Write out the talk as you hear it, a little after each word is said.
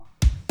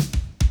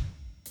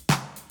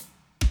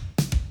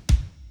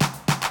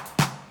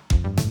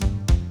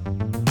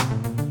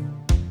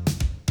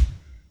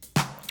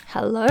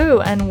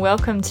Hello and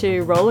welcome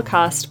to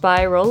Rollercast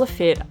by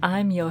Rollerfit.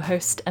 I'm your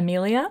host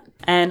Amelia.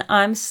 And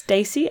I'm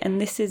Stacey, and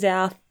this is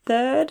our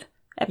third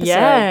episode.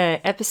 Yeah,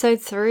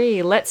 episode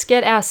 3. Let's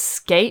get our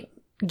skate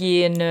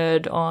gear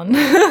nerd on.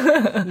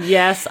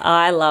 Yes,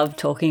 I love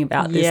talking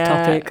about this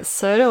topic.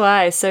 So do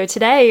I. So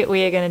today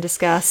we are going to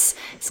discuss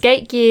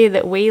skate gear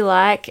that we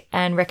like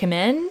and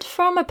recommend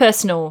from a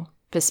personal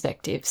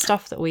perspective,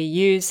 stuff that we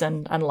use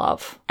and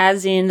love.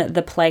 As in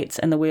the plates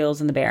and the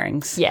wheels and the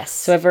bearings. Yes.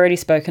 So I've already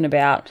spoken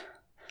about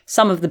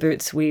some of the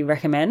boots we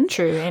recommend.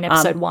 True, in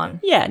episode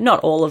 1. Yeah, not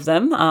all of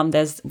them.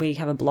 We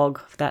have a blog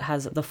that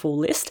has the full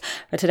list.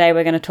 But today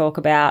we're going to talk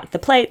about the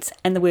plates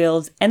and the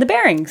wheels and the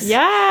bearings.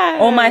 Yeah.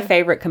 All my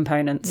favourite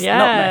components. Yeah.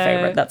 Not my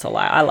favourite, that's a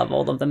lie. I love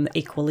all of them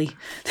equally.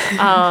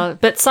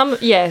 But some,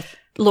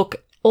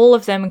 look, all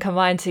of them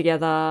combined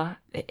together,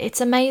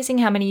 it's amazing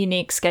how many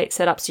unique skate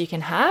setups you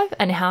can have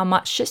and how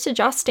much just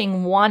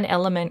adjusting one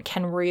element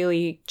can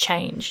really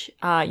change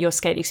your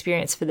skate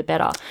experience for the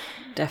better.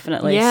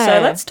 Definitely. Yeah.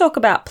 So let's talk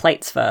about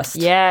plates first.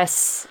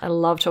 Yes, I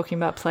love talking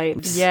about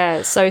plates.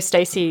 Yeah, so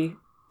Stacey,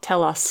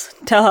 tell us.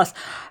 Tell us.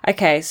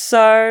 Okay,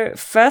 so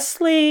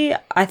firstly,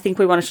 I think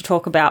we wanted to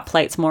talk about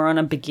plates more on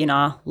a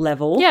beginner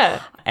level.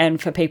 Yeah.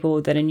 And for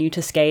people that are new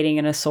to skating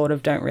and are sort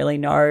of don't really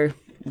know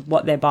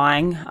what they're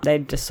buying, they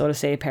just sort of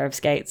see a pair of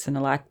skates and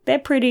are like, they're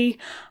pretty,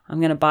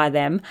 I'm going to buy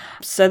them.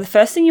 So the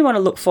first thing you want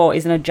to look for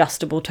is an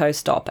adjustable toe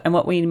stop. And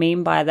what we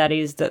mean by that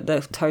is that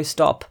the toe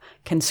stop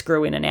can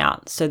screw in and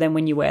out. So then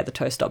when you wear the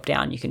toe stop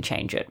down, you can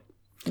change it.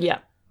 Yeah.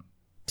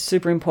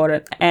 Super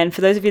important. And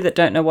for those of you that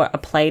don't know what a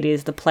plate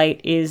is, the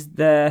plate is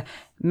the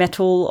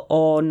metal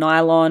or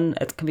nylon,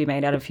 it can be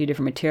made out of a few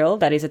different material,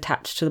 that is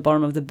attached to the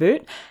bottom of the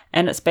boot.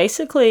 And it's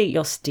basically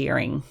your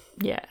steering.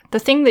 Yeah, the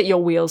thing that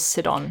your wheels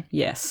sit on.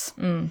 Yes.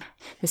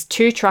 There's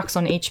 2 trucks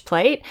on each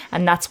plate,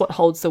 and that's what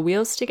holds the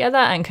wheels together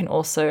and can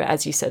also,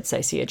 as you said,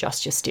 Stacey,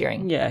 adjust your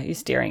steering. Yeah, your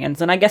steering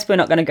ends. And I guess we're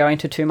not going to go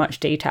into too much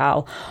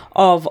detail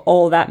of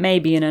all that,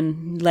 maybe in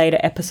a later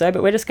episode,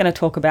 but we're just going to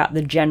talk about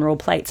the general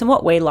plates and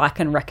what we like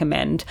and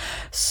recommend.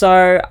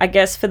 So I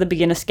guess for the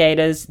beginner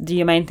skaters,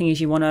 the main thing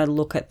is you want to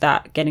look at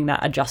that, getting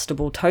that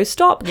adjustable toe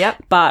stop.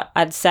 Yep. But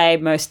I'd say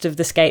most of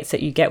the skates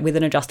that you get with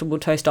an adjustable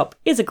toe stop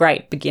is a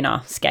great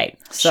beginner skate.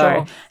 So,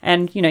 Sure.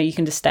 and you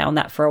can just stay on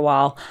that for a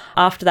while.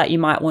 After that, you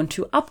might want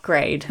to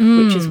upgrade,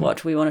 which is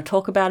what we want to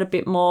talk about a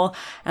bit more.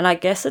 And I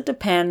guess it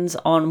depends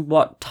on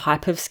what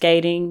type of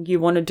skating you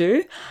want to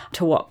do,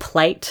 to what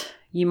plate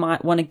you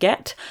might want to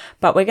get.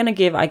 But we're going to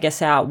give, I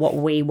guess, what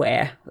we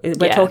wear.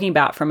 We're talking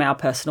about from our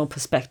personal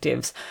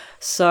perspectives.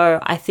 So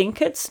I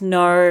think it's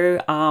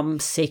no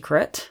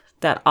secret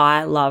that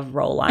I love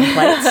roll-line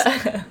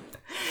plates.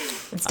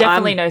 It's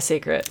definitely no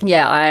secret.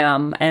 Yeah, I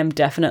am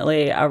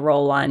definitely a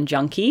roll-line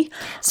junkie.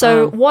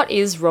 So what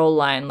is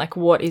Rollline? Like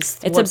what's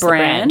a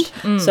brand.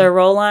 The brand? So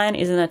Rollline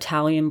is an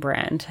Italian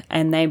brand,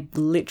 and they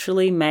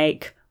literally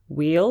make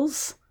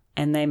wheels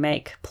and they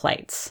make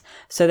plates.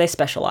 So they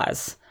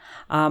specialize.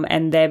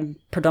 And they're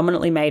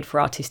predominantly made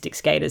for artistic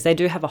skaters. They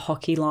do have a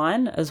hockey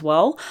line as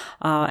well.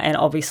 And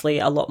obviously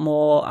a lot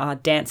more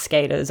dance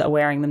skaters are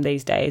wearing them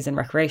these days, and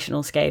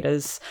recreational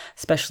skaters,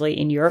 especially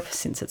in Europe,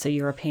 since it's a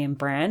European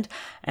brand.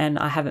 And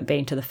I haven't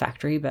been to the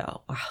factory,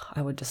 but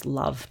I would just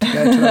love to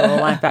go to the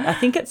Rollline factory. I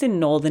think it's in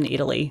northern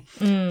Italy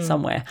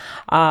somewhere.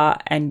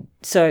 And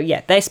so,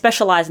 yeah, they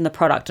specialize in the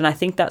product. And I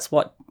think that's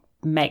what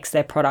makes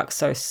their product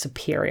so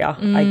superior,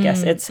 I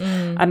guess. It's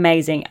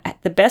amazing.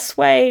 The best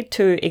way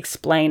to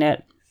explain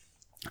it,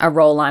 a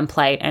roll-line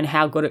plate and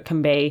how good it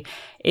can be,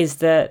 is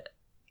that,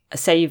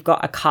 say you've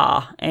got a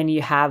car and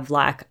you have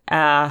like,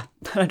 I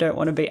don't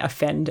want to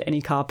offend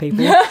any car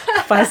people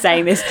by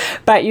saying this,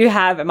 but you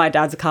have, my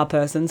dad's a car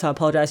person, so I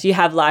apologize. You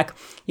have like,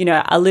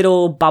 a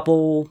little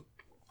bubble,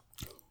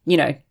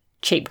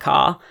 cheap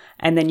car,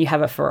 and then you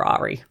have a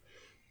Ferrari.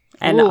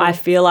 And Ooh. I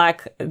feel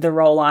like the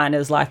Roll-Line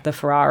is like the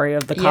Ferrari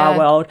of the car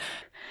world,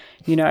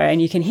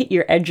 and you can hit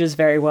your edges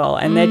very well.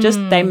 And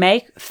they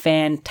make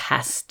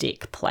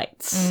fantastic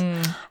plates.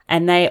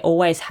 And they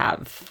always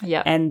have.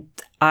 Yeah. And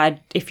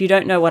if you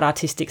don't know what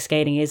artistic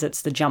skating is,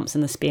 it's the jumps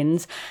and the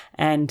spins.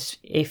 And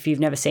if you've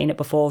never seen it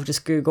before,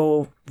 just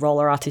Google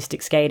roller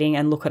artistic skating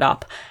and look it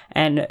up.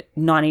 And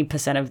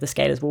 90% of the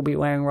skaters will be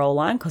wearing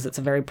Roll-Line because it's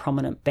a very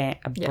prominent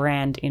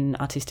brand in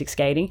artistic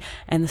skating.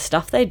 And the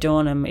stuff they do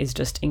on them is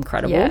just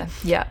incredible.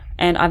 Yeah.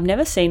 And I've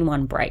never seen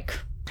one break.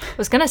 I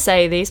was going to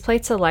say, these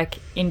plates are like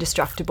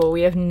indestructible.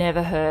 We have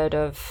never heard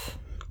of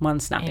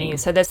One snapping. any.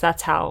 So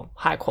that's how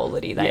high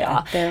quality they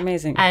are. They're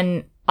amazing.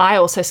 And I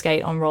also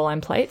skate on Roll-Line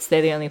plates.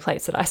 They're the only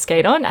plates that I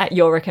skate on at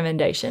your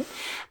recommendation.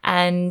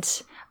 And,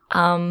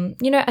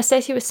 as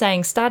Stacey was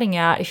saying, starting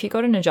out, if you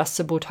got an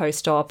adjustable toe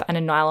stop and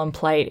a nylon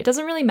plate, it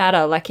doesn't really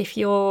matter. Like if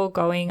you're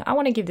going, I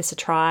want to give this a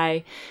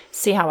try,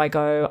 see how I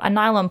go, a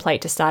nylon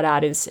plate to start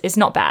out is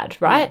not bad,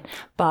 right? Yeah.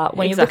 But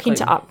when you're looking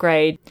to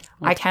upgrade,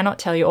 I cannot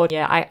tell you,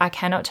 I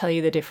cannot tell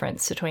you the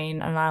difference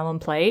between a nylon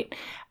plate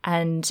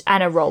and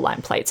a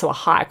Roll-Line plate, so a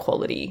high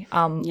quality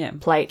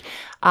plate.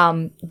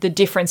 The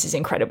difference is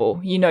incredible.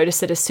 You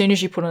notice that as soon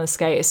as you put on the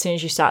skate, as soon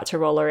as you start to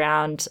roll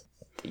around,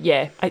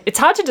 it's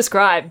hard to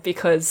describe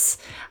because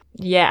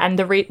and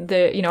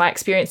I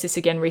experienced this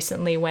again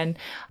recently when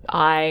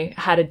I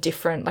had a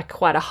different, like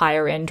quite a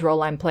higher end roll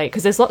line plate,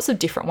 because there's lots of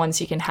different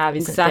ones you can have,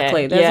 isn't there?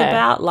 Exactly. There's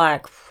about I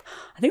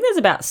think there's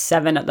about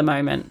 7 at the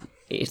moment.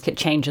 It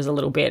changes a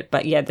little bit,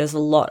 but there's a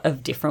lot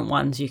of different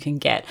ones you can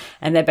get,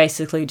 and they're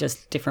basically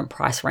just different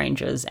price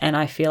ranges. And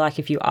I feel like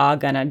if you are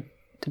going to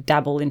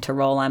dabble into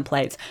roll line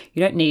plates, you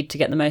don't need to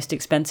get the most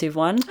expensive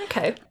one.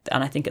 Okay.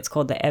 And I think it's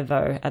called the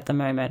Evo at the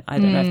moment. I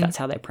don't know if that's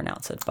how they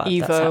pronounce it, but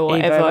Evo that's how, or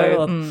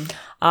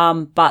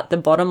Evo. But the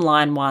bottom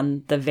line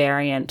one, the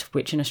variant,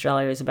 which in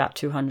Australia is about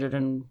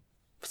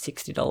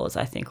 $260,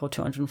 I think, or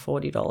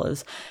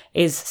 $240,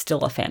 is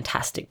still a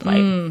fantastic plate.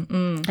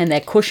 And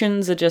their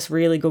cushions are just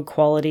really good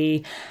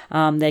quality.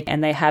 And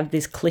they have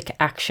this click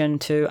action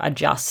to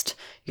adjust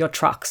your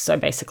trucks. So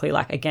basically,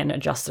 like, again,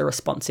 adjust the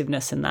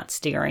responsiveness and that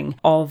steering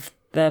of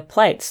the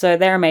plates. So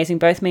they're amazing.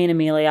 Both me and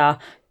Amelia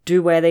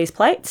do wear these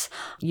plates.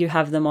 You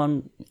have them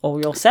on all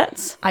your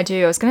sets? I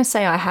do. I was going to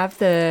say I have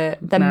the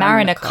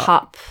Mariner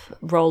Cup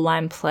roll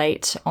line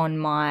plate on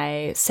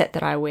my set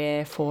that I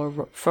wear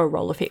for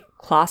roller fit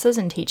classes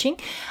and teaching.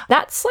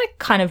 That's like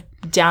kind of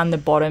down the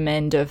bottom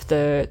end of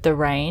the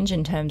range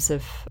in terms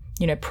of,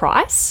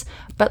 price.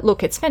 But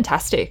look, it's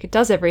fantastic. It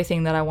does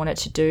everything that I want it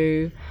to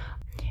do.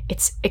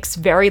 It's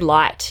very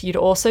light. You'd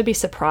also be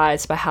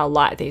surprised by how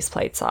light these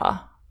plates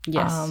are.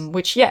 Yes.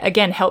 Which,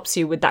 again, helps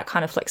you with that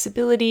kind of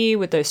flexibility,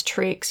 with those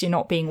tricks. You're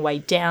not being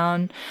weighed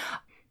down.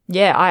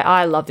 Yeah,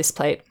 I love this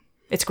plate.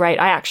 It's great.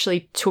 I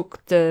actually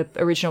took the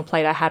original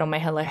plate I had on my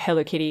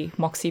Hello Kitty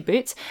Moxie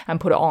boots and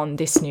put it on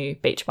this new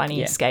Beach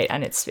Bunny skate,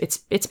 and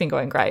it's been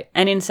going great.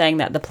 And in saying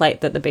that, the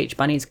plate that the Beach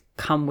Bunnies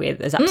come with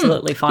is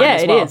absolutely fine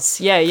as well. Yeah, it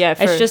is. Yeah.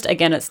 It's just,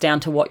 again, it's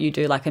down to what you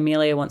do. Like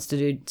Amelia wants to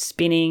do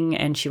spinning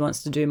and she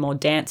wants to do more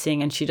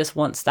dancing, and she just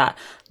wants that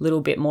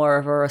little bit more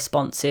of a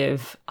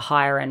responsive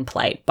higher end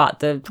plate. But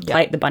the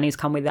plate the bunnies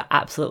come with are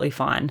absolutely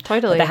fine.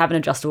 Totally. But they have an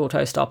adjustable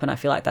toe stop, and I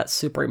feel like that's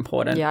super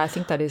important. Yeah, I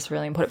think that is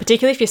really important,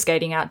 particularly if you're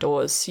skating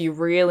outdoors. You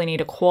really need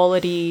a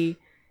quality,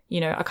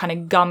 a kind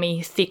of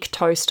gummy, thick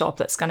toe stop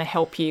that's going to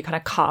help you kind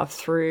of carve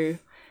through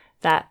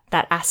that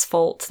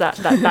asphalt, that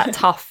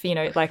tough,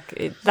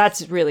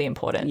 that's really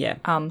important. Yeah.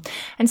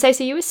 And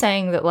Stacey, you were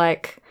saying that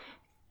like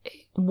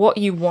what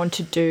you want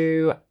to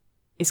do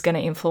is going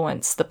to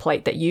influence the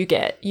plate that you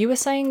get. You were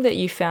saying that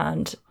you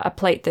found a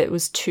plate that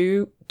was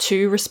too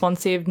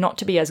responsive, not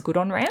to be as good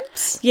on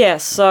ramps. Yeah,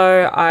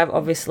 so I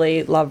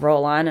obviously love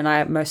roll line,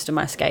 and most of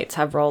my skates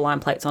have roll line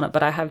plates on it,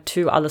 but I have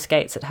 2 other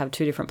skates that have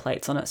 2 different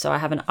plates on it. So I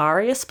have an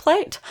Arius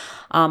plate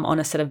on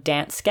a set of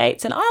dance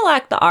skates, and I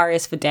like the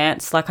Arius for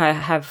dance. Like, I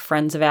have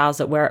friends of ours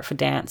that wear it for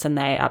dance and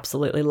they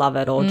absolutely love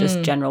it, or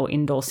just general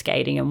indoor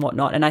skating and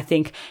whatnot. And I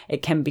think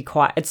it can be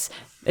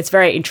it's a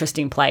very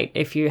interesting plate.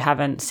 If you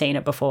haven't seen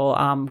it before,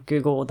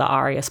 Google the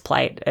Arius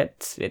plate.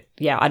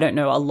 I don't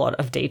know a lot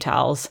of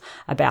details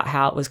about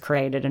how it was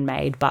created and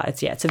made, but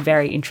it's a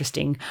very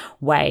interesting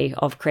way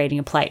of creating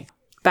a plate.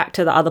 Back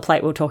to the other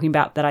plate we were talking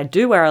about that I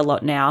do wear a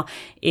lot now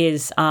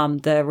is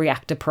the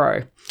Reactor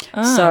Pro.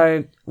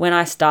 So when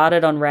I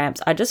started on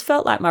ramps, I just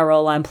felt like my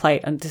roll line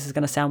plate, and this is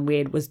going to sound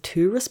weird, was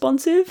too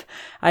responsive.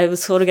 I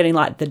was sort of getting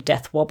like the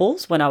death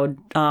wobbles when I would,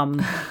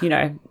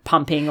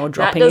 pumping or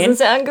dropping in. That doesn't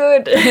sound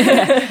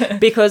good.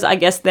 Because I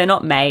guess they're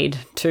not made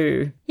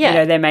to,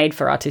 they're made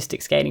for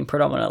artistic skating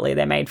predominantly.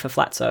 They're made for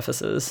flat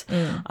surfaces.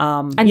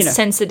 And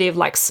sensitive,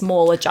 like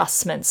small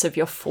adjustments of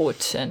your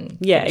foot and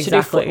to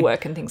do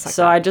footwork and things like that.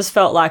 So I just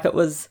felt like it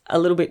was a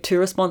little bit too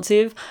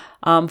responsive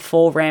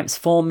for ramps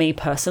for me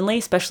personally,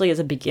 especially as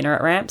a beginner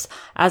at ramps.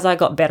 As I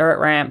got better at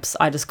ramps,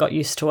 I just got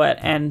used to it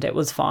and it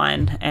was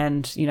fine.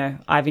 And,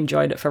 I've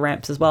enjoyed it for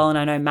ramps as well. And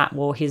I know Matt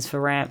wore his for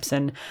ramps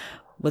and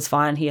was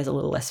fine. He has a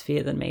little less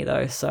fear than me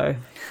though, so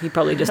he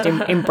probably just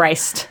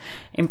embraced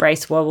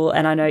wobble.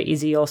 And I know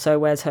Izzy also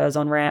wears hers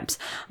on ramps.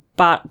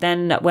 But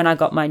then when I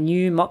got my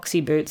new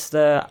Moxie boots,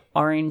 the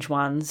orange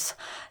ones,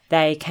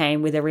 they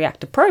came with a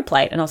Reactor Pro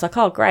plate, and I was like,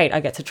 oh great, I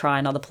get to try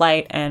another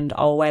plate and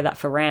I'll wear that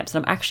for ramps.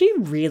 And I'm actually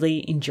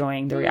really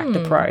enjoying the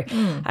Reactor Pro.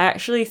 I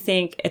actually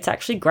think it's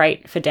actually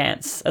great for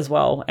dance as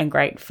well, and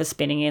great for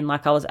spinning in.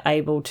 Like, I was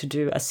able to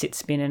do a sit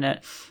spin in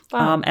it.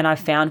 Wow. And I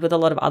found with a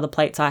lot of other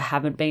plates, I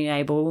haven't been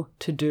able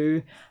to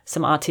do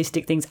some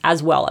artistic things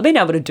as well. I've been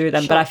able to do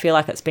them, but I feel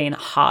like it's been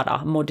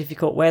harder, more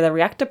difficult. Where the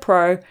Reactor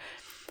Pro,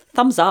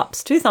 thumbs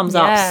ups, 2 thumbs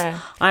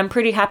ups. I'm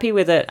pretty happy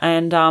with it.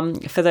 And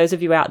for those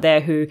of you out there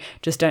who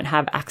just don't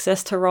have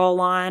access to roll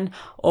line,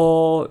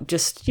 or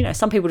just,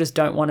 some people just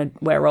don't want to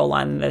wear roll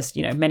line, and there's,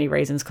 many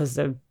reasons, because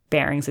the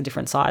bearings are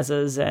different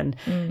sizes, and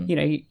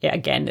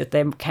again,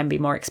 they can be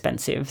more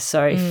expensive.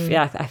 So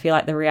I feel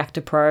like the Reactor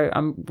Pro,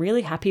 I'm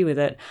really happy with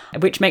it,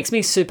 which makes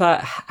me super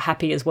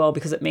happy as well,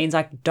 because it means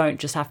I don't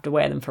just have to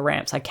wear them for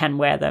ramps. I can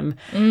wear them.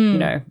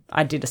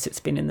 I did a sit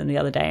spin in them the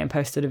other day and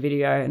posted a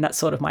video, and that's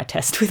sort of my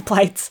test with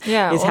plates, is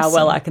awesome. How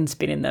well I can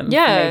spin in them, for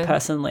me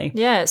personally.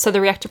 So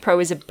the Reactor Pro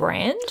is a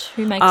brand?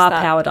 Who makes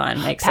that?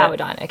 Powerdyne makes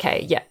Powerdyne,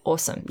 okay. Yeah,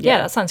 awesome. Yeah,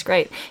 that sounds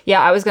great. Yeah,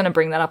 I was going to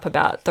bring that up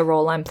about the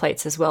roll line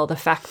plates as well. The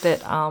fact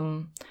that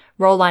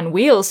Rollline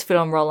wheels fit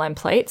on Rollline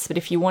plates, but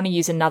if you want to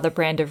use another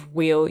brand of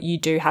wheel, you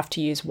do have to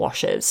use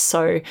washers.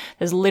 So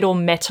there's little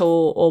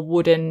metal or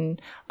wooden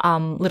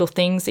little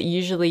things that you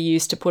usually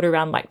use to put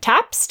around like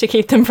taps to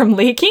keep them from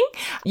leaking.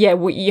 Yeah,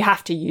 you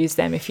have to use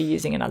them if you're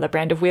using another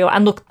brand of wheel.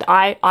 And look,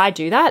 I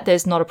do that.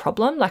 There's not a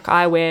problem. Like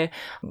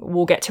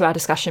we'll get to our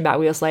discussion about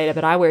wheels later,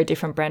 but I wear a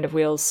different brand of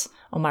wheels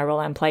on my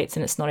Rollline plates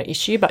and it's not an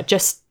issue. But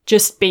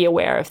just be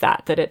aware of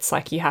that it's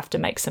like you have to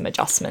make some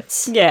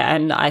adjustments. Yeah,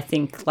 and I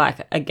think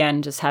like,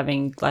 again, just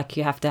having like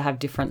you have to have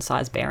different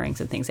size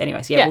bearings and things.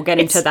 Anyways, we'll get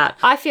into that.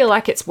 I feel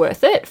like it's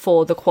worth it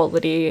for the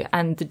quality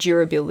and the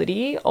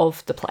durability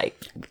of the plate.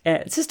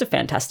 It's just a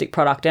fantastic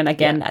product. And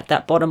again, at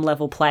that bottom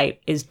level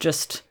plate is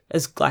just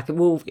as like,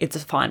 it's a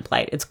fine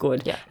plate. It's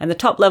good. Yeah. And the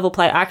top level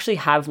plate, I actually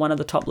have one of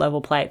the top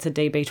level plates, a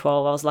DB12.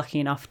 I was lucky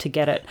enough to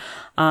get it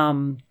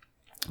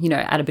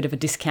at a bit of a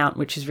discount,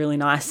 which is really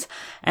nice.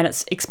 And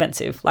it's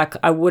expensive. Like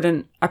I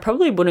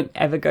probably wouldn't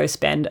ever go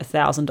spend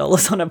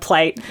 $1,000 on a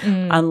plate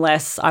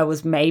unless I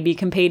was maybe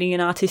competing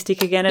in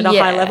artistic again at a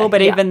high level.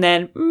 But even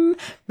then,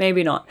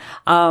 maybe not.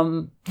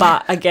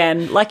 But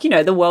again, like,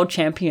 the world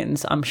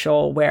champions, I'm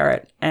sure, wear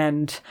it.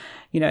 And,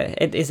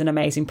 it is an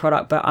amazing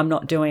product, but I'm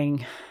not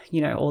doing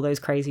all those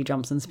crazy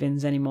jumps and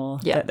spins anymore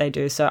that they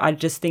do. So I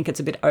just think it's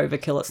a bit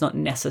overkill. It's not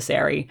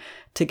necessary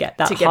to get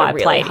that high a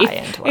really plate.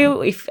 high-end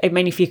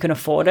one. If you can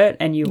afford it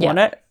and you want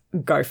it,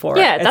 go for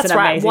it. Yeah, It's that's an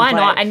right. amazing Why plate.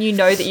 not? And you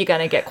know that you're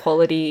going to get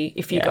quality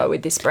if you go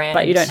with this brand.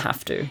 But you don't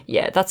have to.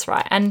 Yeah, that's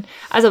right. And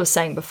as I was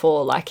saying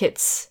before, like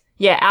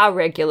our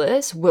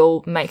regulars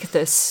will make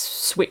the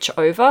switch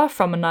over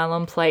from a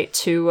nylon plate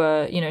to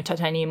a,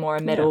 titanium or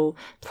a metal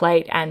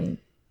plate. And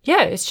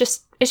it's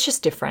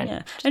just different.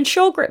 Yeah. And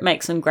Shore Grip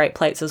makes some great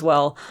plates as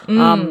well.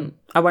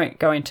 I won't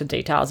go into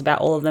details about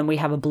all of them. We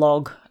have a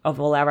blog of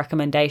all our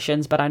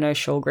recommendations, but I know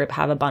Shore Grip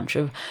have a bunch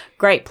of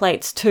great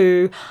plates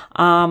too.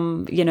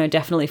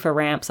 Definitely for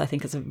ramps. I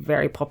think it's a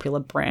very popular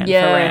brand for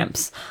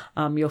ramps.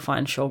 You'll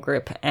find Shore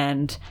Grip.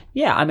 And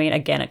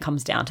again, it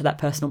comes down to that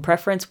personal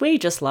preference. We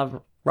just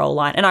love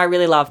Rollline. And I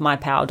really love my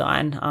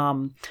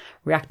Powerdyne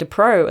Reactor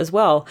Pro as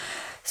well.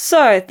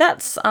 So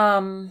that's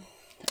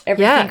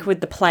everything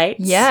with the plates.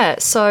 Yeah,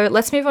 so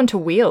let's move on to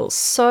wheels.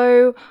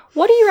 So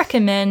what do you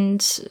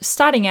recommend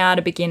starting out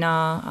a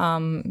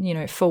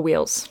beginner, for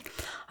wheels?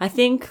 I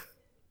think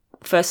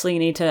firstly you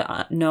need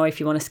to know if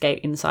you want to skate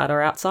inside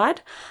or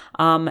outside.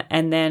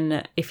 And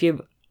then if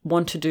you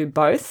want to do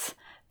both,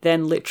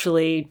 then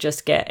literally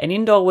just get an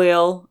indoor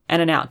wheel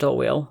and an outdoor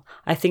wheel.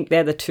 I think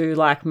they're the two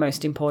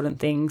most important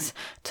things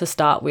to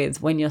start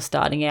with when you're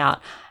starting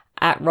out.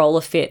 At Roller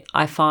Fit,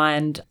 I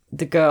find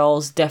the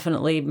girls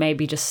definitely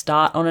maybe just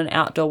start on an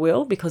outdoor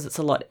wheel because it's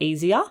a lot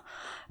easier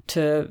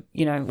to,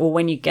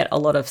 when you get a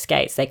lot of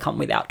skates, they come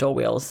with outdoor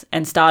wheels.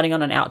 And starting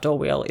on an outdoor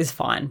wheel is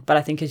fine. But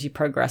I think as you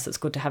progress, it's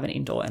good to have an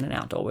indoor and an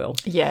outdoor wheel.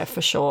 Yeah,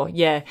 for sure.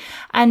 Yeah.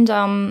 And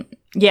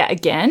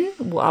again,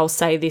 I'll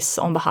say this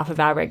on behalf of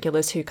our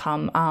regulars who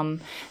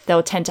come,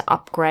 they'll tend to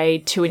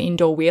upgrade to an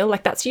indoor wheel.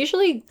 Like that's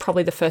usually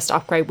probably the first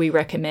upgrade we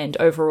recommend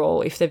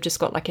overall. If they've just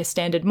got like a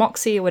standard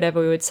Moxie or whatever,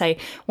 we would say,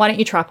 why don't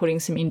you try putting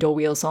some indoor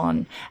wheels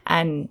on?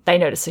 And they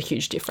notice a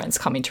huge difference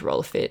coming to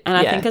Roller Fit. And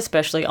I think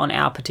especially on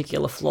our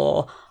particular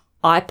floor,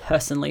 I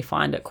personally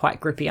find it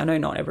quite grippy. I know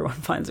not everyone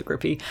finds it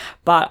grippy,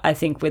 but I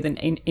think with an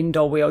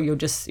indoor wheel,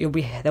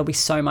 there'll be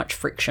so much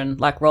friction.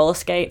 Like roller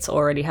skates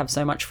already have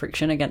so much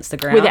friction against the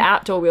ground. With the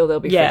outdoor wheel,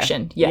 there'll be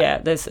friction.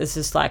 Yeah. It's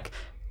just like,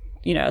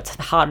 it's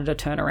harder to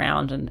turn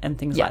around and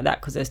things like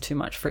that because there's too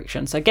much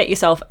friction. So get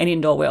yourself an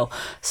indoor wheel.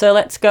 So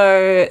let's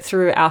go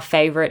through our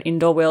favorite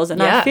indoor wheels.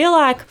 And I feel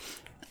like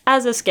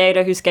as a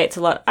skater who skates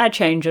a lot, I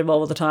change them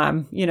all the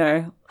time,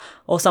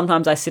 or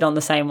sometimes I sit on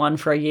the same one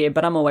for a year,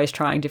 but I'm always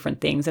trying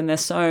different things. And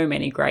there's so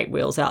many great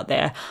wheels out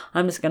there.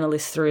 I'm just going to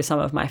list through some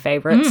of my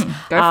favorites.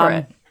 Go for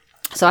it.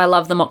 So I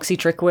love the Moxie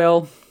Trick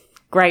Wheel.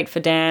 Great for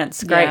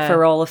dance, great for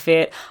roller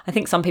fit. I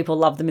think some people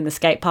love them in the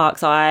skate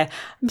parks. I'm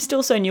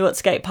still so new at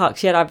skate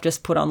parks yet. I've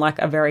just put on like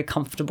a very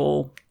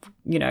comfortable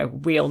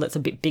wheel that's a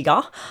bit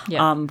bigger,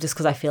 just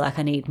because I feel like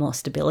I need more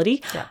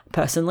stability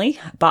personally.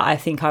 But I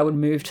think I would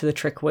move to the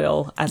trick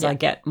wheel as I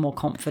get more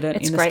confident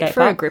in the skate park. It's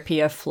great for a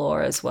grippier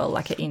floor as well,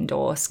 like an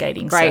indoor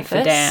skating great surface. Great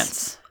for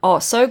dance. Oh,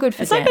 so good for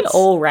dance. It's like an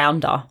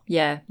all-rounder.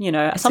 Yeah.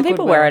 Some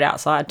people wear it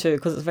outside too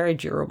because it's very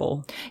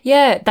durable.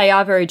 Yeah, they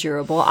are very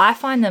durable. I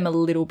find them a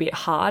little bit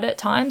hard at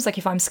times. Like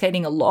if I'm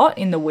skating a lot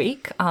in the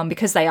week,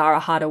 because they are a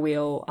harder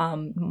wheel,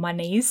 my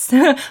knees,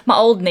 my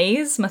old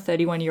knees, my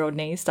 31-year-old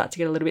knees start to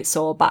get a little bit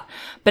sore. But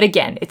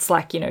again, it's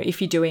like,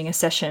 if you're doing a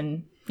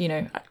session,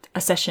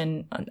 a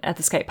session at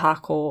the skate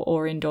park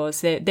or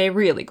indoors, they're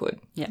really good.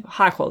 Yeah.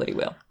 High quality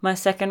wheel. My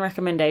second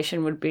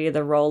recommendation would be the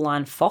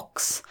Rollline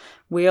Fox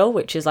wheel,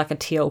 which is like a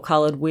teal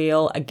coloured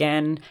wheel.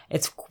 Again,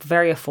 it's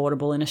very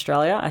affordable in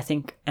Australia, I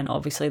think, and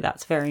obviously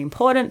that's very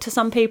important to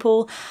some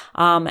people.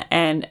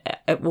 And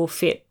it will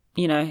fit,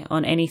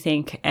 on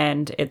anything,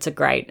 and it's a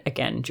great,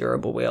 again,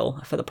 durable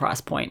wheel for the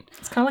price point.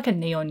 It's kind of like a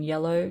neon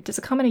yellow. Does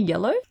it come in a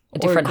yellow? a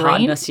different green.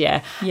 hardness,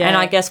 yeah. Yeah. And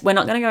I guess we're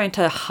not going to go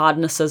into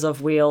hardnesses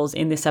of wheels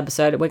in this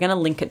episode. We're going to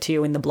link it to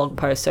you in the blog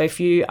post. So if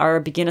you are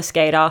a beginner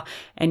skater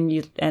and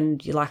you're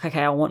like,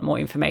 okay, I want more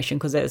information,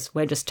 because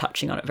we're just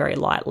touching on it very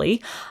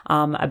lightly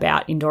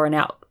about indoor and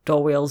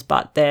outdoor wheels,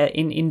 but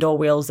in indoor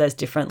wheels there's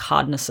different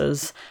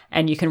hardnesses,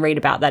 and you can read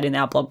about that in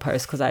our blog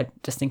post, because I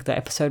just think the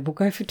episode will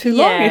go for too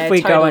long if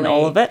we go in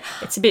all of it.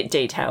 It's a bit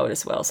detailed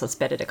as well, so it's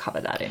better to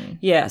cover that in.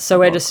 Yeah, so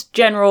we're just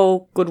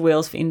general good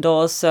wheels for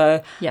indoors.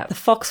 So Yep. the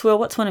Fox wheel,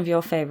 what's one of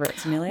your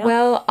favourites, Amelia?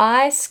 Well,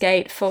 I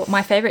skate for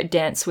my favorite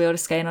dance wheel to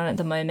skate on at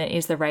the moment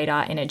is the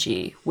Radar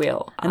Energy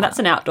wheel. And that's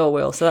an outdoor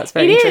wheel, so that's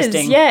very It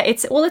interesting. is, yeah.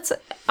 It's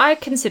I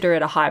consider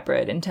it a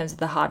hybrid in terms of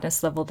the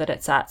hardness level that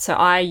it's at. So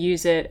I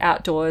use it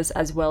outdoors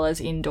as well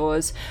as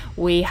indoors.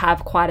 We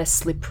have quite a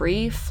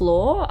slippery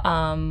floor,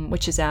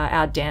 which is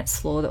our dance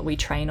floor that we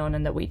train on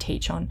and that we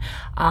teach on.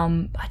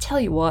 I tell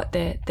you what,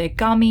 they're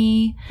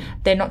gummy.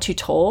 They're not too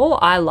tall.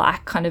 I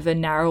like kind of a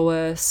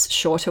narrower,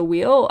 shorter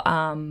wheel.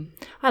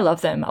 I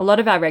love them. A lot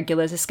of our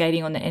regulars are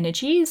skating on the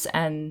Energies,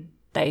 and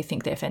they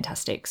think they're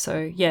fantastic.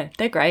 So yeah,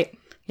 they're great.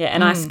 Yeah,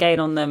 and I skate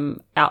on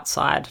them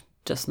outside,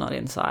 just not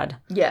inside.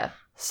 Yeah.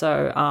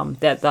 So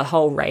the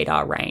whole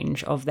Radar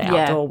range of the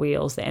outdoor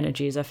wheels, the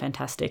Energies are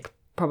fantastic.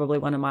 Probably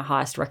one of my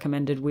highest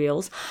recommended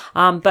wheels.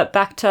 But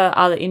back to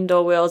other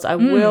indoor wheels, I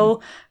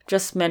will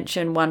just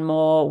mention one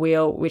more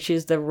wheel, which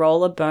is the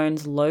Roller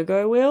Bones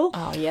logo wheel.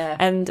 Oh, yeah.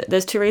 And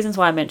there's two reasons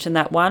why I mentioned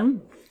that.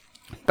 One,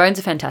 Bones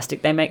are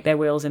fantastic. They make their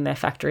wheels in their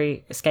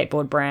factory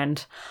skateboard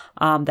brand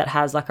that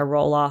has like a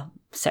roller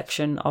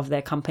section of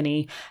their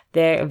company.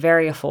 They're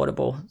very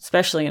affordable,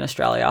 especially in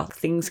Australia.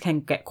 Things can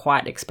get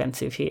quite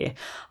expensive here,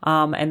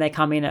 and they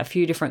come in a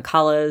few different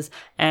colors,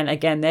 and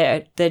again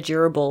they're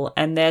durable.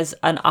 And there's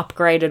an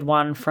upgraded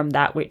one from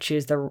that, which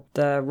is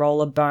the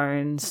Roller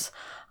Bones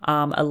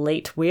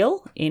Elite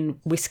wheel in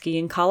whiskey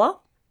in color,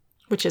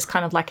 which is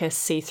kind of like a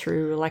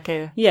see-through, like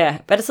a... Yeah,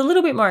 but it's a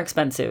little bit more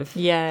expensive.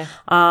 Yeah.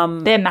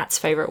 They're Matt's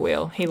favourite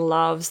wheel. He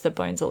loves the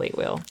Bones Elite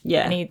wheel.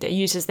 Yeah. And he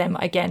uses them,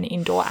 again,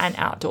 indoor and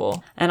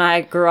outdoor. And I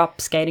grew up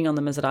skating on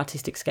them as an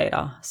artistic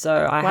skater.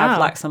 So I have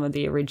like some of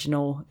the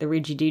original, the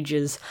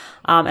Ridgy-Digers.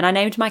 And I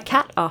named my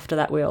cat after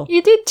that wheel.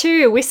 You did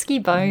too, Whiskey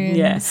Bones.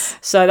 Yes.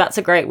 So that's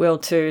a great wheel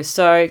too.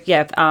 So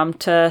yeah,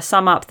 to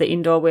sum up the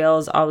indoor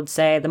wheels, I would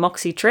say the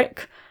Moxie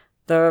Trick,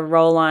 the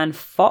Rollline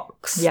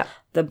Fox, Yep.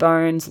 the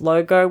Bones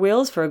logo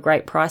wheels for a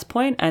great price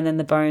point, and then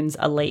the Bones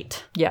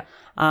Elite Yeah.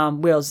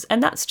 wheels.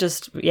 And that's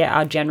just,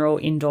 our general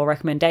indoor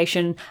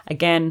recommendation.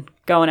 Again,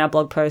 go on our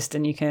blog post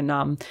and you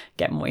can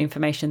get more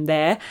information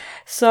there.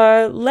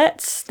 So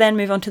let's then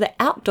move on to the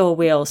outdoor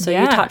wheels. So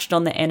you touched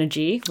on the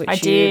Energy, which I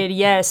did,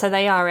 yeah. So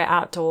they are an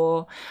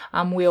outdoor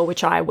wheel,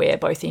 which I wear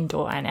both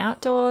indoor and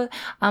outdoor.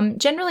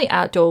 Generally,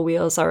 outdoor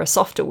wheels are a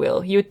softer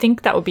wheel. You would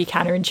think that would be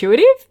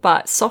counterintuitive,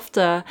 but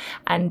softer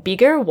and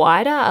bigger,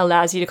 wider,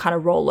 allows you to kind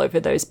of roll over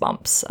those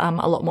bumps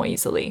a lot more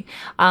easily.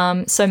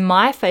 So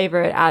my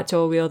favorite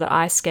outdoor wheel that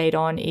I skate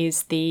on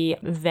is the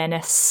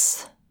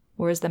Venice,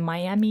 or is the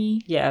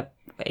Miami? Yeah,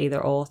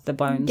 either or, the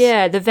Bones.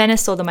 Yeah, the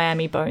Venice or the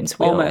Miami Bones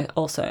wheel.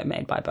 Also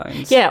made by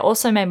Bones. Yeah,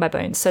 also made by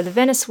Bones. So the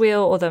Venice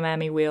wheel or the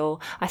Miami wheel,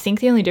 I think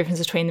the only difference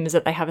between them is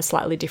that they have a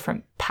slightly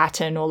different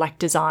pattern or like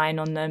design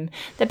on them.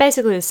 They're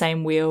basically the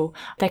same wheel.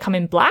 They come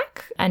in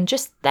black and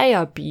they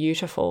are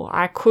beautiful.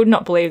 I could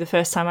not believe the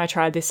first time I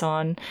tried this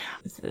on.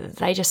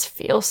 They just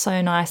feel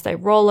so nice. They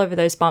roll over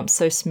those bumps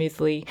so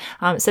smoothly.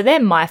 So they're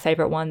my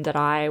favorite one that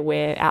I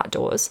wear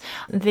outdoors.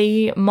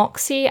 The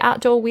Moxie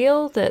outdoor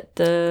wheel, the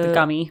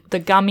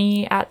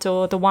gummy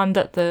outdoor, the one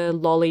that the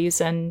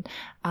lollies and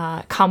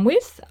come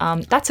with,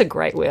 that's a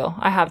great wheel.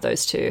 I have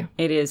those too.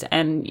 It is,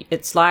 and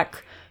it's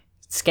like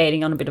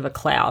skating on a bit of a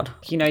cloud.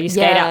 You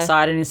skate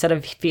outside, and instead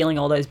of feeling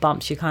all those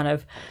bumps, you kind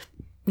of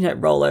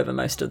roll over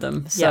most of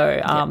them.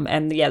 So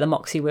and the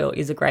Moxie wheel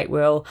is a great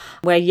wheel.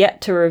 We're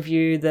yet to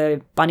review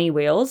the Bunny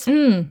wheels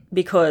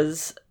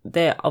because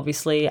they're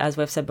obviously, as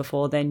we've said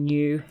before, they're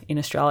new in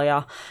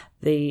Australia,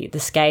 the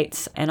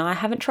skates, and I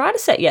haven't tried a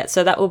set yet,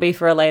 so that will be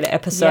for a later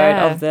episode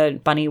of the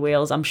Bunny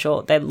wheels. I'm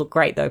sure they look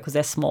great though because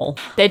they're small.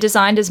 They're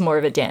designed as more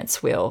of a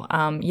dance wheel.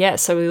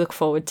 So we look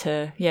forward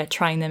to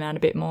trying them out a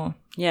bit more.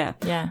 Yeah.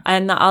 Yeah.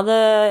 And the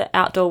other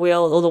outdoor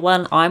wheel, or the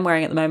one I'm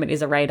wearing at the moment,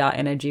 is a Radar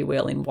Energy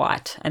wheel in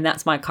white. And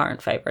that's my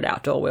current favourite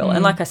outdoor wheel.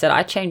 And like I said,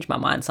 I change my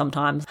mind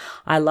sometimes.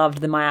 I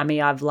loved the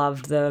Miami, I've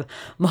loved the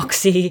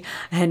Moxie,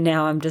 and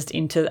now I'm just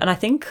into... And I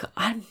think,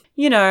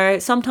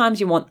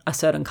 sometimes you want a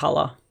certain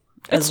colour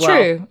as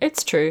well.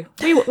 It's true.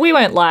 We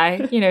won't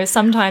lie.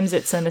 Sometimes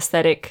it's an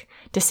aesthetic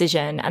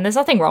decision, and there's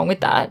nothing wrong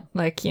with that.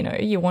 Like,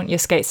 you want your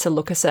skates to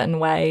look a certain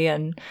way,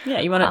 and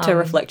you want it to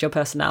reflect your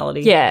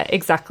personality. Yeah,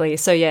 exactly.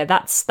 So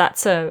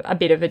that's a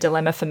bit of a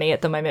dilemma for me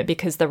at the moment,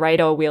 because the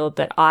Radar wheel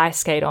that I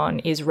skate on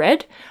is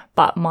red,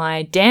 but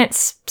my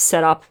dance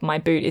setup, my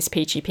boot is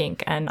peachy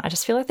pink, and I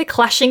just feel like they're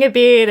clashing a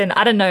bit, and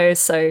I don't know.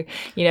 So,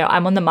 you know,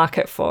 I'm on the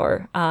market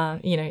for,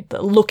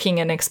 looking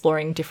and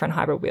exploring different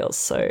hybrid wheels.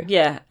 So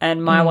Yeah,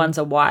 and my ones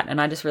are white, and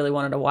I just really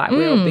wanted a white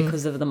wheel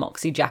because of the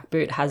Moxie Jack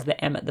boot has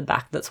the M at the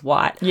back that's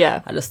white.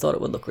 Yeah. I just thought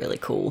it would look really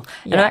cool.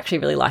 And I actually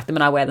really like them,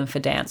 and I wear them for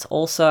dance.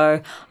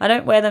 Also, I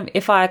don't wear them,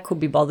 if I could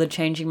be bothered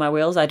changing my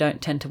wheels, I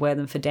don't tend to wear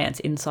them for dance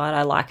inside.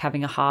 I like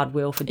having a hard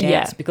wheel for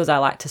dance because I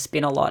like to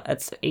spin a lot.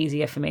 It's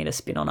easier for me to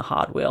spin on a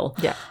hard wheel.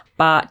 Yeah.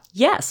 But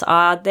yes,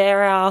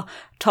 they're our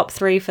top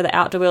 3 for the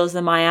outdoor wheels,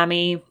 the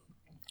Miami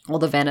or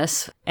the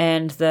Venice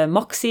and the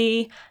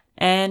Moxie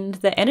and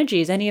the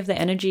Energies, any of the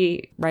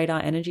Energy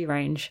Radar Energy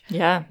range.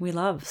 Yeah. We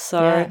love.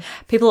 So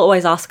people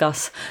always ask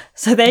us.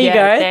 So there you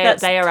go.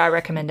 They are our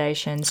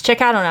recommendations. Check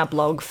out on our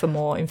blog for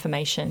more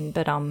information.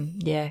 But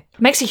it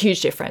makes a huge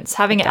difference.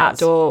 Having an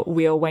outdoor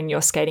wheel when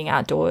you're skating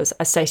outdoors,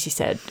 as Stacey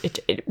said,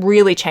 it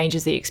really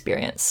changes the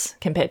experience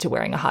compared to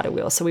wearing a harder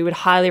wheel. So we would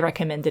highly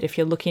recommend that if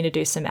you're looking to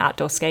do some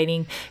outdoor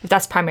skating, if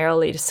that's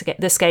primarily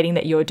the skating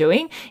that you're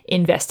doing,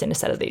 invest in a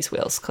set of these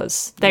wheels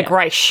because they're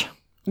great.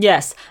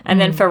 Yes.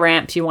 And then for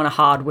ramps, you want a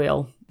hard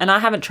wheel. And I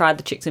haven't tried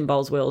the Chicks in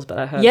Bowls wheels, but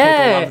I heard people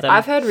love them.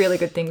 I've heard really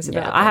good things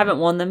about them. I haven't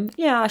worn them.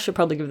 Yeah, I should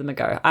probably give them a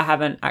go. I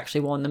haven't actually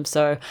worn them,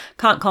 so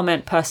can't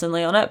comment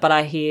personally on it, but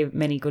I hear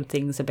many good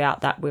things about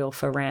that wheel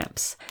for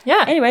ramps.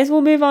 Yeah. Anyways,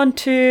 we'll move on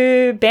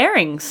to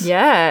bearings.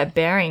 Yeah,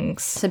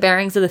 bearings. So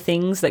bearings are the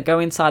things that go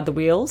inside the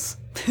wheels.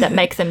 That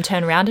make them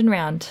turn round and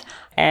round.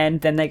 And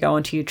then they go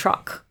onto your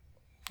truck.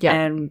 Yeah.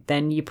 And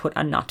then you put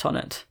a nut on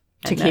it.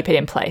 To keep it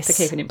in place. To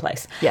keep it in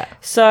place. Yeah.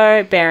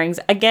 So bearings,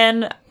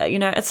 again,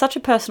 it's such a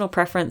personal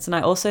preference, and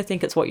I also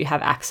think it's what you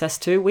have access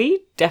to.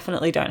 We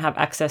definitely don't have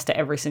access to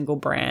every single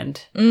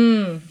brand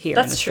here in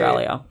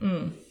Australia.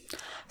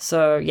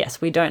 So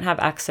yes, we don't have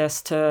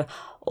access to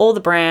all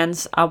the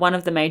brands. One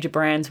of the major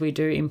brands we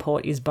do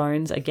import is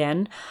Bones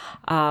again.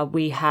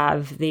 We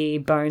have the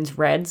Bones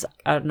Reds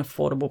at an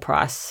affordable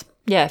price.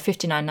 Yeah,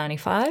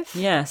 $59.95.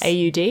 Yes.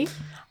 AUD.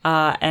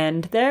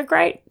 And they're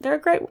great. They're a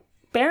great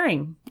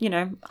bearing,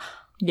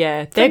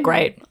 Yeah, they're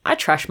great. I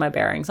trash my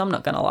bearings, I'm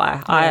not going to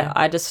lie. Yeah.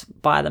 I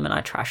just buy them and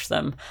I trash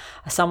them.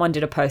 Someone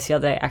did a post the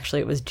other day,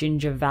 actually, it was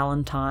Ginger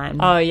Valentine.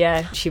 Oh,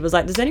 yeah. She was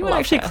like, does anyone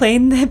actually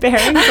clean their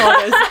bearings?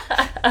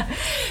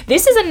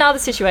 This is another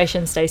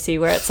situation, Stacey,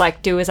 where it's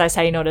like, do as I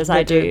say, not as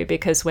I do,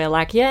 because we're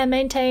like,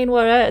 maintain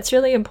water, it's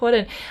really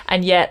important.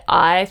 And yet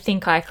I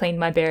think I cleaned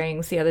my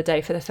bearings the other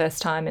day for the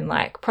first time in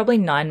like probably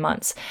 9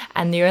 months.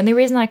 And the only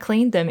reason I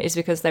cleaned them is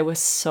because they were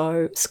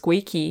so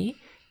squeaky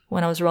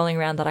when I was rolling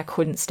around that I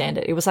couldn't stand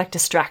it. It was like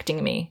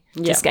distracting me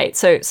to skate.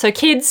 So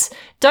kids,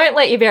 don't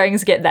let your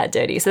bearings get that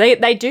dirty. So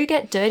they do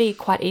get dirty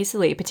quite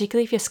easily,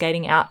 particularly if you're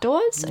skating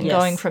outdoors and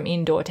going from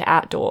indoor to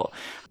outdoor.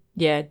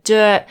 Yeah,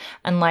 dirt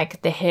and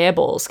like the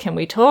hairballs. Can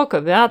we talk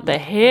about the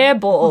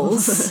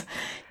hairballs?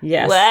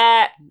 Yes.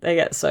 Blech. They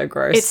get so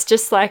gross. It's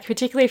just like,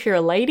 particularly if you're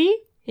a lady,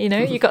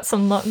 you got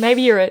some,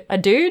 maybe you're a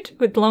dude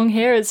with long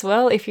hair as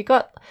well. If you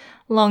got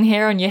long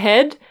hair on your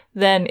head,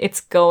 then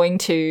it's going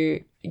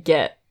to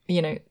get,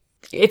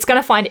 it's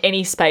going to find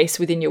any space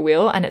within your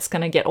wheel and it's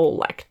going to get all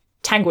like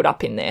tangled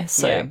up in there.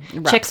 So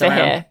check for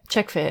hair.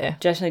 Check for hair.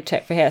 Definitely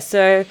check for hair.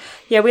 So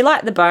we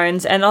like the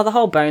Bones, and the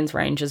whole Bones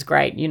range is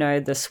great.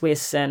 The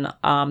Swiss and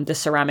the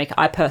ceramic.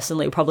 I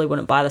personally probably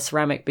wouldn't buy the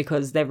ceramic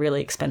because they're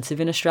really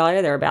expensive in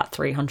Australia. They're about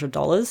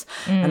 $300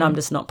 and I'm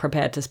just not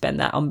prepared to spend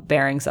that on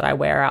bearings that I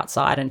wear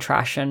outside and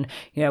trash, and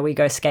we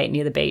go skate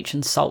near the beach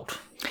and salt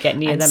get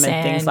near them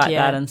and things like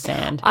that, and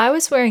sand. I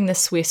was wearing the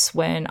Swiss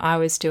when I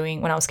was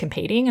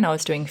competing and I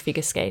was doing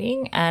figure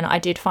skating, and I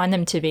did find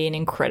them to be an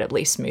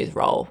incredibly smooth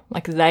roll.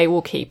 Like they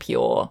will keep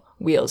your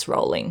wheels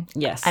rolling.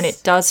 Yes. And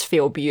it does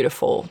feel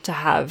beautiful to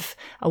have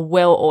a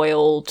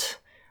well-oiled,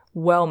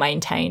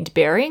 well-maintained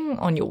bearing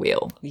on your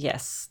wheel.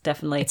 Yes,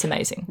 definitely. It's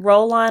amazing.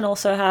 Rollline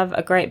also have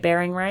a great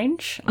bearing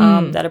range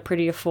that are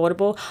pretty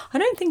affordable. I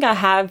don't think I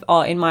have,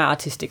 in my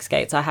artistic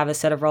skates, I have a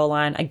set of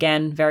Rollline.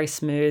 Again, very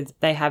smooth.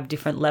 They have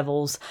different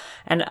levels.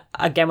 And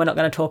again, we're not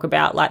going to talk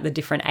about like the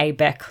different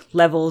ABEC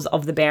levels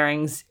of the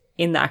bearings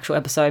in the actual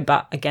episode,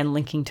 but again,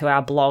 linking to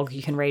our blog,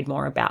 you can read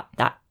more about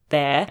that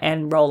there.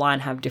 And Rollline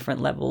have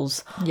different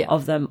levels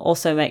of them.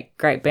 Also make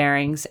great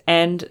bearings.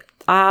 And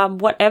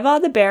whatever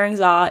the bearings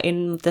are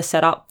in the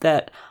setup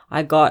that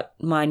I got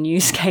my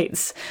new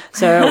skates.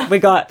 So we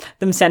got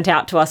them sent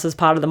out to us as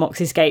part of the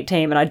Moxie skate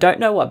team, and I don't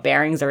know what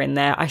bearings are in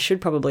there. I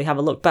should probably have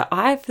a look, but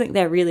I think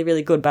they're really,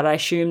 really good, but I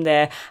assume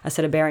they're a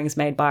set of bearings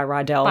made by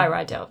Rydell. By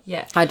Rydell,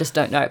 yeah. I just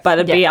don't know, but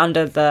it'd be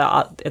under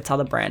its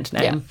other brand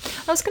name. Yeah.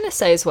 I was going to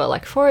say as well,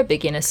 like for a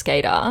beginner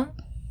skater,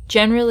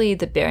 generally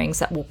the bearings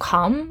that will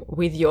come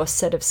with your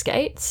set of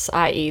skates,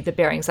 i.e. the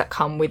bearings that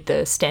come with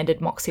the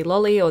standard Moxie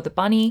Lolly or the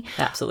Bunny,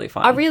 absolutely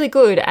fine, are really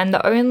good. And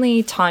the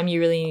only time you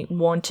really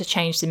want to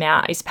change them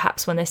out is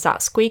perhaps when they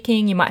start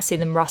squeaking. You might see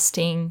them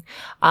rusting,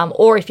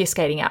 or if you're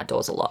skating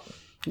outdoors a lot.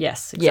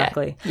 Yes,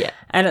 exactly. Yeah.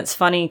 And it's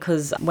funny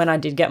because when I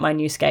did get my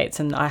new skates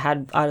and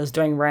I was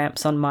doing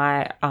ramps on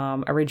my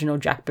original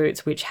Jack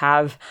boots, which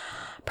have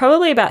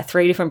probably about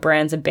 3 different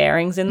brands of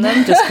bearings in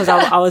them, just because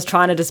I was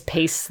trying to just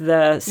piece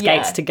the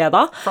skates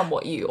together. From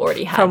what you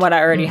already had. From what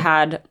I already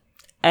had.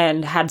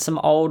 And had some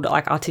old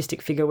like artistic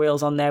figure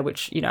wheels on there,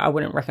 which, I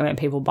wouldn't recommend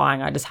people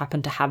buying. I just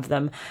happened to have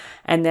them.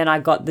 And then I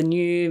got the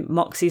new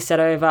Moxie sent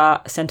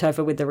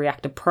over with the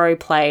Reactor Pro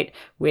plate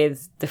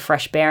with the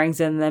fresh bearings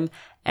in them.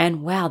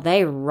 And wow,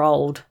 they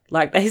rolled.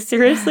 Like they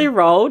seriously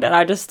rolled. And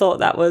I just thought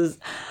that was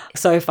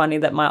so funny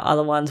that my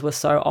other ones were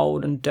so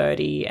old and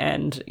dirty.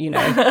 And,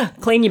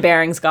 clean your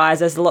bearings, guys.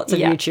 There's lots of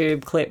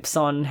YouTube clips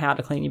on how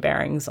to clean your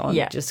bearings on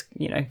just,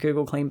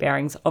 Google clean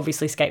bearings.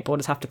 Obviously,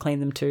 skateboarders have to clean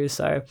them too.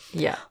 So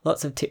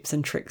lots of tips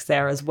and tricks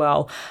there as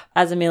well.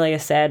 As Amelia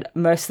said,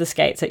 most of the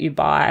skates that you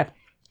buy,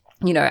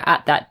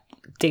 at that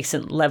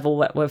decent level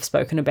that we've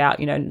spoken about,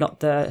 not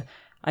the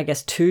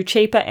too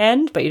cheaper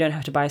end, but you don't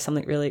have to buy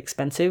something really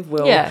expensive,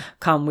 will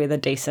come with a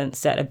decent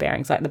set of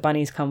bearings. Like the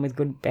bunnies come with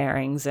good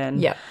bearings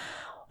and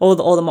all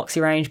the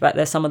Moxie range, but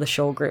there's some of the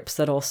Shore grips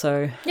that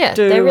also do.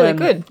 They're really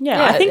good.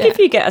 I think if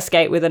you get a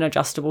skate with an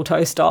adjustable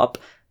toe stop,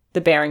 the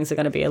bearings are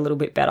going to be a little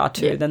bit better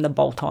too than the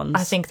bolt-ons.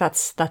 I think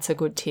that's a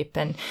good tip.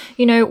 And,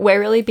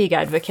 we're really big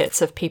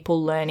advocates of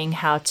people learning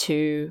how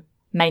to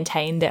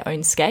maintain their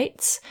own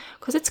skates,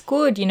 because it's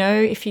good,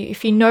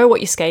 if you know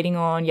what you're skating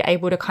on, you're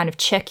able to kind of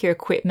check your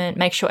equipment,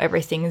 make sure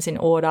everything is in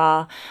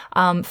order,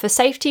 for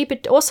safety,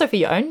 but also for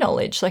your own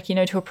knowledge, like,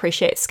 to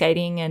appreciate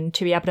skating and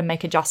to be able to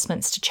make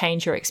adjustments to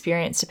change your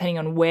experience depending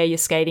on where you're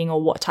skating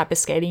or what type of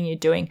skating you're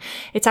doing.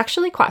 It's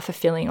actually quite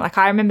fulfilling. Like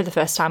I remember the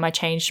first time I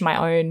changed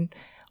my own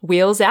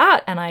wheels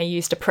out and I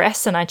used a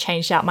press and I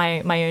changed out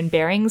my own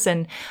bearings,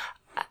 and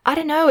I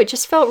don't know, it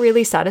just felt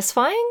really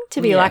satisfying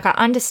to be like,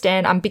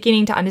 I'm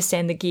beginning to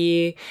understand the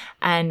gear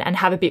and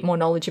have a bit more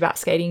knowledge about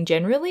skating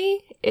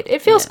generally.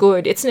 It feels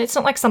good. It's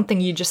not like something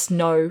you just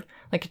know.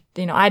 Like,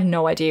 I had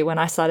no idea when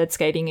I started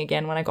skating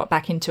again, when I got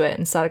back into it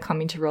and started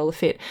coming to Roller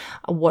Fit,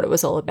 what it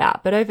was all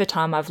about. But over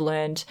time I've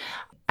learned,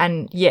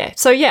 and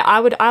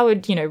I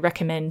would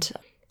recommend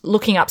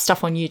looking up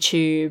stuff on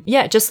YouTube.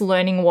 Yeah, just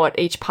learning what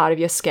each part of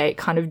your skate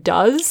kind of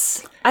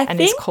does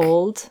is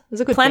called. It's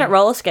a good Planet thing.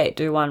 Roller Skate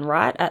do one,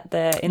 right?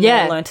 The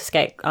Learn to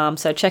Skate.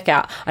 So check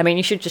out. I mean,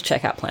 you should just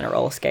check out Planet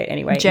Roller Skate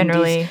anyway.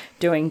 Generally. Indy's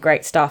doing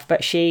great stuff,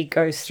 but she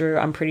goes through,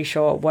 I'm pretty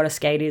sure, what a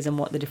skate is and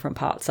what the different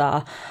parts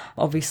are.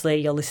 Obviously,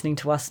 you're listening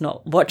to us,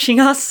 not watching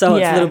us, so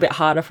it's a little bit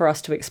harder for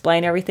us to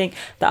explain everything.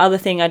 The other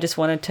thing I just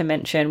wanted to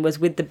mention was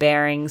with the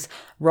bearings,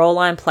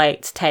 Rollline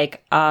plates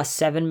take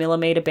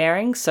 7mm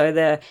bearings, so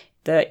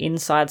the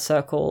inside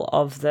circle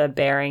of the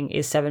bearing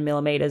is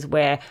 7mm,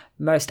 where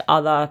most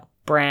other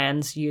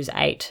brands use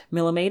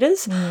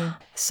 8mm.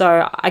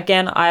 So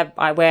again,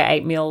 I wear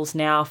 8mm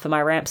now for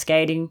my ramp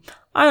skating.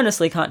 I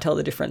honestly can't tell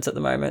the difference at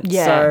the moment.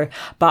 Yeah. So,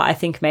 but I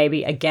think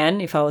maybe,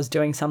 again, if I was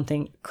doing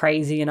something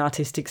crazy in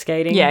artistic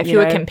skating. Yeah, if you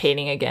were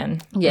competing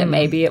again. Yeah,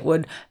 maybe it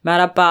would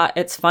matter. But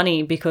it's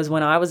funny because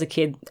when I was a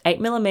kid,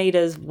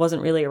 8mm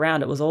wasn't really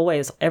around. It was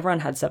always, everyone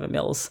had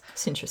 7mm.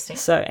 It's interesting.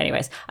 So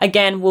anyways,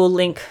 again, we'll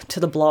link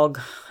to the blog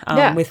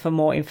for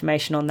more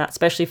information on that,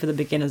 especially for the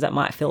beginners that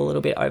might feel a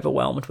little bit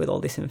overwhelmed with all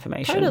this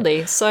information.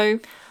 Totally. So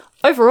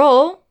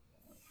overall,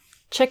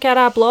 check out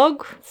our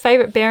blog.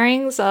 Favorite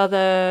bearings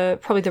are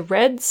probably the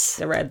Reds.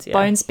 The Reds, yeah.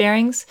 Bones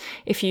bearings.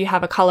 If you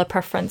have a color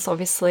preference,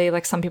 obviously,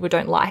 like some people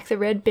don't like the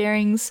red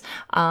bearings,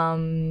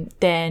 then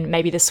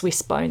maybe the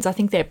Swiss Bones. I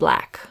think they're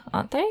black,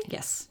 aren't they?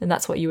 Yes. And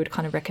that's what you would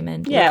kind of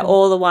recommend. Yeah,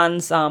 all the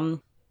ones are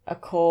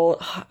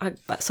called,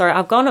 sorry,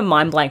 I've gone a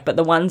mind blank, but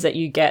the ones that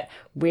you get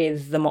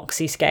with the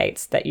Moxie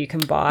skates that you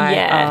can buy.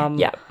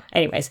 Yeah.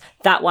 Anyways,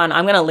 that one,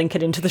 I'm going to link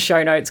it into the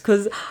show notes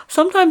because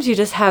sometimes you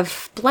just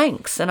have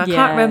blanks and I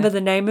can't remember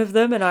the name of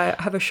them, and I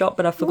have a shop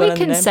but I've forgotten the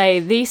name. We can say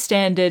the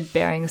standard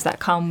bearings that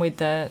come with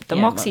the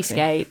Moxie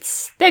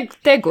skates,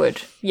 they're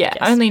good. Yeah, yes.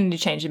 Only need to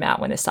change them out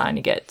when they're starting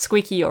to get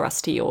squeaky or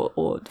rusty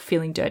or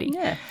feeling dirty.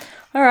 Yeah.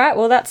 All right,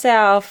 well, that's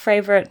our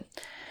favourite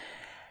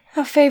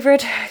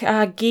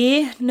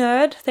gear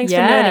nerd. Thanks for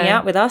nerding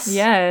out with us.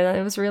 Yeah,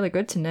 it was really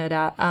good to nerd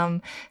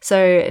out.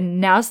 So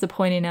now's the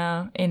point in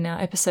our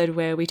episode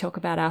where we talk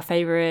about our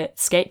favorite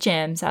skate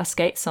jams, our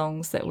skate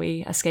songs that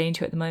we are skating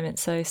to at the moment.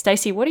 So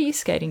Stacey, what are you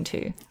skating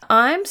to?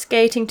 I'm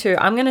skating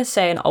to, I'm going to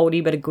say an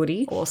oldie but a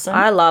goodie. Awesome.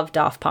 I love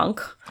Daft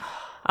Punk.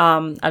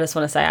 I just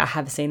want to say I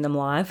have seen them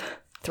live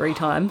 3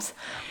 times.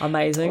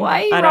 Amazing.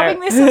 Why are you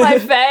rubbing this in my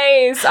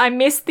face? I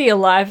missed the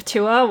Alive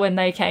tour when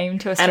they came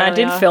to Australia. And I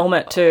did film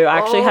it too. I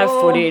actually have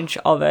footage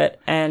of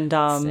it, and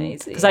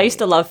because I used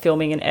to love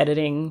filming and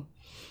editing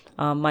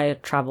my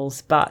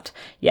travels. But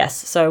yes,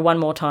 so One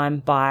More Time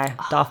by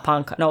Daft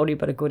Punk, an oldie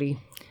but a goodie.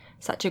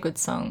 Such a good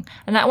song.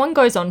 And that one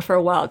goes on for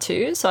a while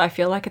too, so I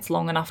feel like it's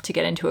long enough to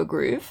get into a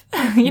groove.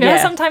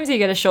 Sometimes you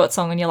get a short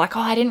song and you're like,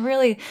 oh, I didn't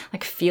really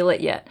feel it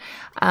yet.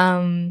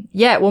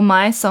 Well,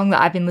 my song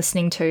that I've been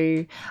listening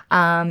to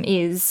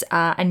is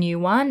a new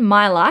one,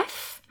 My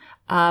Life,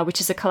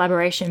 which is a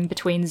collaboration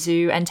between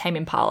Zoo and Tame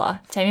Impala.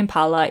 Tame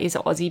Impala is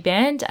an Aussie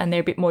band and they're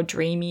a bit more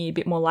dreamy, a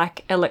bit more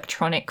like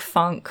electronic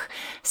funk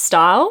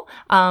style.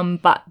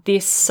 But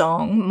this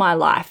song, My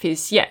Life,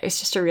 is,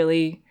 it's just a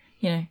really,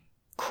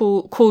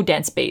 cool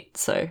dance beat.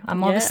 So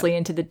I'm obviously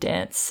into the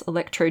dance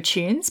electro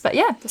tunes, but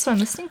yeah, that's what I'm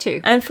listening to.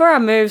 And for our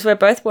moves, we're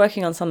both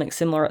working on something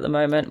similar at the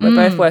moment. We're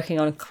both working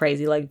on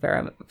crazy leg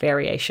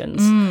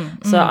variations.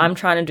 So I'm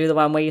trying to do the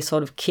one where you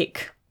sort of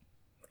kick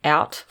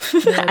out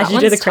as you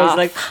do the crazy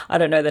leg. I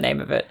don't know the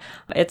name of it.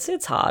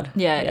 It's hard.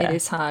 Yeah, it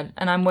is hard.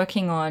 And I'm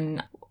working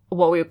on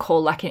what we would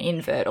call like an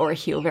invert or a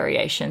heel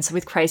variation. So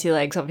with crazy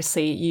legs,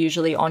 obviously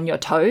usually on your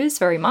toes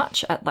very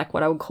much at like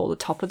what I would call the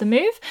top of the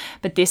move.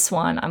 But this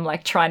one, I'm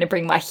like trying to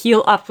bring my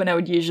heel up when I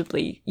would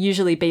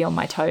usually be on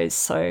my toes.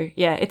 So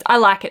yeah, I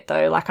like it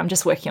though. Like I'm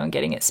just working on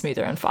getting it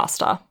smoother and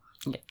faster.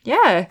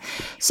 Yeah.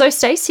 So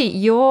Stacey,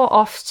 you're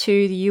off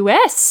to the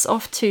US,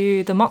 off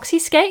to the Moxie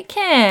Skate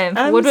Camp,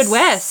 Woodward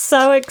West.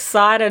 So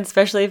excited,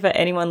 especially for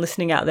anyone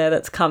listening out there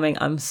that's coming.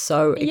 I'm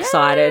so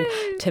excited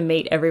to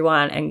meet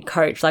everyone and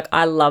coach. Like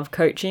I love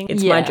coaching.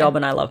 It's my job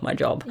and I love my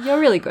job. You're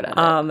really good at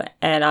it.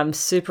 And I'm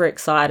super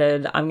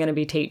excited. I'm going to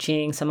be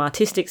teaching some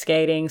artistic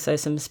skating, so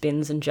some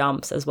spins and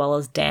jumps as well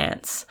as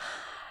dance.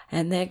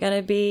 And they're going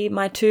to be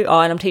my two. Oh,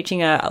 and I'm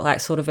teaching a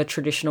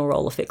traditional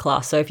roller fit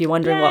class. So if you're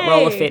wondering what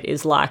roller fit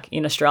is like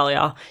in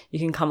Australia, you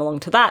can come along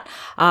to that.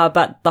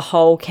 But the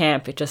whole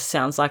camp, it just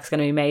sounds like it's going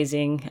to be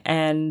amazing.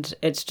 And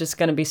it's just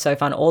going to be so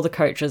fun. All the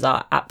coaches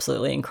are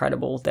absolutely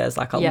incredible. There's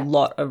like a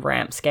lot of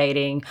ramp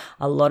skating,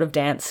 a lot of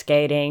dance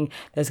skating.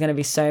 There's going to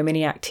be so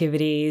many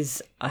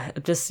activities.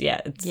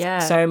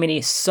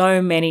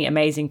 So many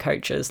amazing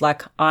coaches.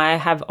 Like I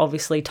have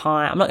obviously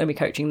time. I'm not going to be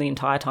coaching the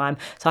entire time.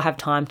 So I have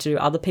time to do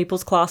other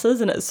people's classes.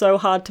 And it's so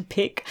hard to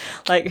pick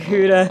like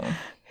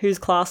whose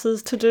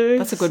classes to do.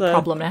 That's a good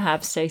problem to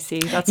have, Stacey.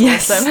 That's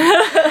awesome.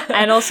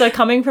 And also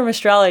coming from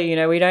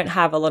Australia, we don't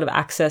have a lot of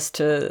access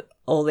to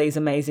all these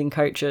amazing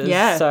coaches.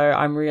 Yeah. So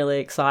I'm really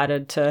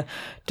excited to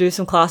do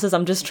some classes.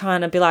 I'm just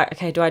trying to be like,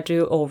 okay, do I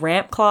do all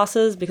ramp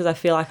classes because I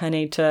feel like I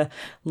need to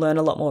learn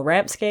a lot more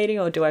ramp skating,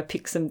 or do I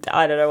pick some?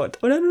 I don't know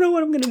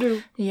what I'm going to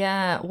do.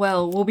 Yeah.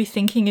 Well, we'll be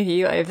thinking of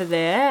you over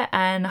there,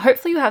 and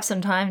hopefully you'll have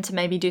some time to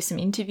maybe do some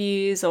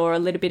interviews or a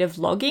little bit of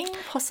vlogging,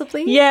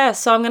 possibly. Yeah.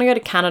 So I'm going to go to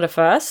Canada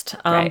first.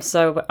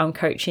 So I'm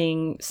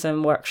coaching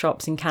some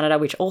workshops in Canada,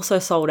 which also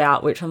sold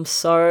out, which I'm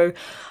so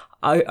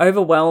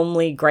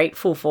overwhelmingly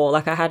grateful for.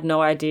 Like I had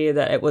no idea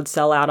that it would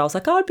sell out. I was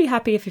like, I'd be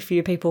happy if a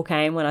few people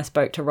came when I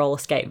spoke to Roller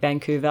Skate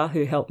Vancouver,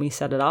 who helped me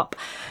set it up.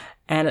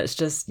 And it's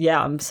just,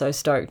 I'm so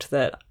stoked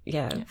that,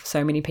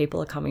 so many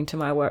people are coming to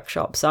my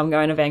workshop. So I'm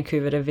going to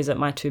Vancouver to visit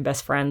my two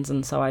best friends.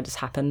 And so I just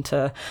happened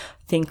to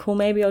think, well,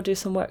 maybe I'll do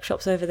some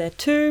workshops over there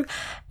too.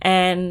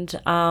 And,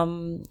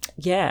 and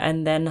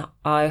then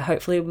I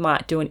hopefully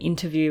might do an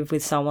interview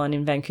with someone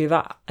in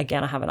Vancouver.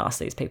 Again, I haven't asked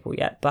these people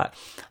yet, but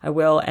I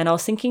will. And I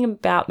was thinking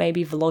about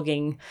maybe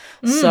vlogging.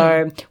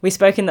 So we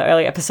spoke in the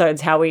early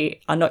episodes how we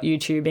are not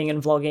YouTubing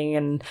and vlogging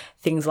and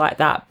things like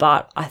that.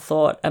 But I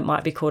thought it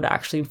might be cool to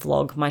actually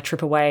vlog my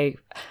trip away,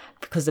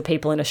 because the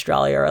people in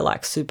Australia are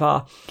like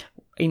super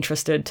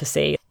interested to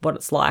see what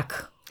it's like,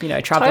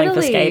 traveling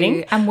for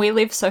skating. And we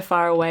live so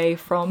far away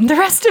from the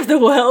rest of the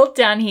world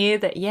down here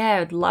that,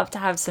 I'd love to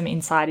have some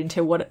insight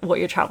into what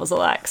your travels are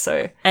like.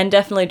 So, and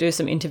definitely do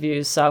some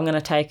interviews. So I'm going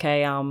to take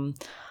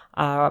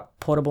a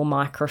portable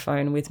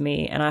microphone with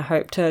me, and I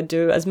hope to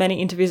do as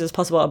many interviews as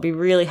possible. I'd be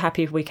really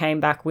happy if we came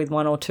back with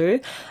one or two,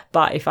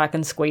 but if I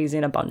can squeeze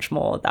in a bunch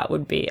more, that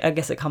would be, I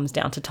guess it comes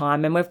down to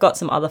time. And we've got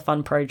some other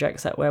fun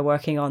projects that we're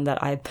working on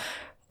that I'm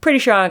pretty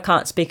sure I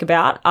can't speak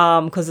about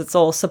because it's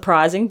all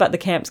surprising, but the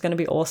camp's going to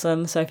be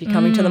awesome. So if you're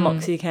coming to the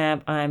Moxie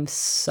camp, I'm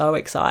so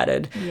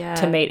excited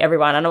to meet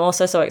everyone. And I'm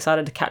also so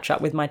excited to catch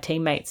up with my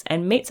teammates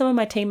and meet some of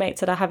my teammates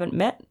that I haven't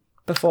met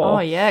before. Oh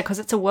yeah, because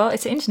it's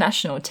an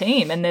international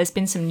team, and there's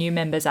been some new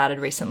members added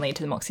recently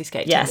to the Moxie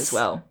Skate team as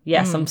well.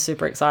 Yes, I'm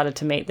super excited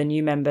to meet the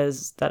new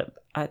members that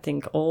I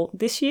think all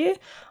this year.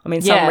 I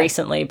mean, some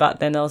recently,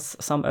 but then there was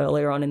some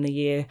earlier on in the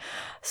year.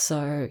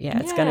 So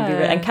it's going to be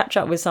and catch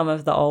up with some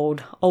of the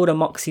older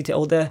Moxie,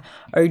 all the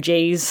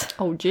OGs,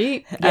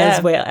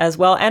 as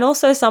well, and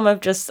also some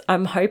of just,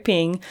 I'm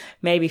hoping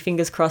maybe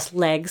fingers crossed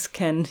legs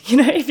can,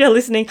 if you're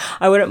listening,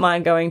 I wouldn't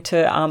mind going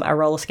to a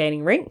roller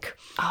skating rink.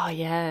 Oh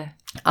yeah.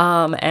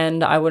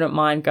 And I wouldn't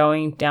mind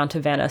going down to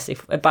Venice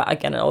but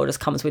again, it all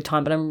just comes with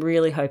time. But I'm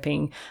really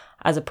hoping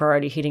as a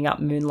priority hitting up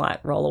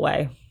Moonlight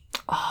Rollaway.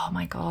 Oh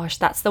my gosh,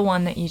 that's the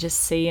one that you just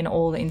see in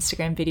all the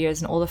Instagram videos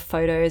and all the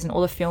photos and all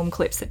the film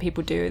clips that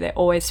people do. They're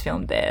always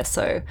filmed there.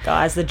 So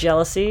guys, the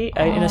jealousy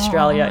in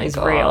Australia is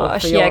real.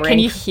 For your can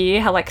you hear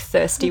how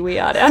thirsty we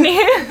are down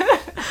here?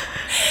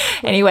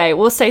 Anyway,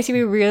 well, Stacey,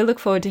 we really look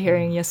forward to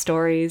hearing your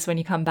stories when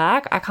you come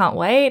back. I can't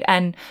wait,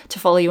 and to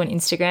follow you on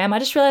Instagram. I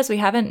just realized we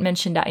haven't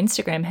mentioned our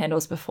Instagram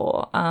handles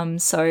before.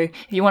 So if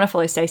you want to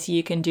follow Stacey,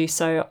 you can do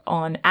so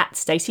on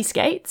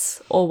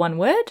 @StaceySkates, all one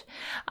word.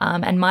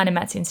 And mine and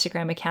Matt's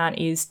Instagram account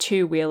is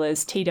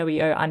TwoWheelers,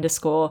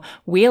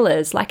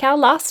 TWO_Wheelers, like our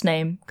last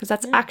name, because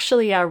that's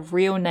actually our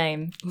real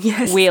name.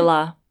 Yes.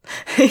 Wheeler.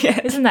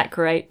 Yeah. Isn't that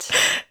great?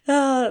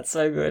 Oh, that's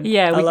so good.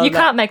 Yeah, I love you that.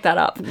 can't make that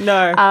up.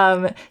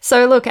 No.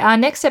 So look, our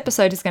next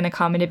episode is going to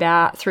come in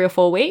about 3 or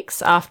 4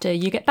 weeks after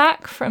you get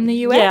back from the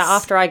US. Yeah,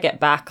 after I get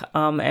back,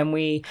 and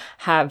we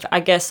have, I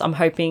guess I'm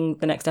hoping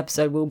the next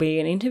episode will be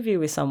an interview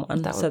with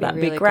someone. That would so be that'd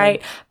really be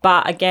great.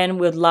 But again,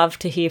 we'd love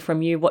to hear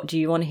from you. What do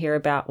you want to hear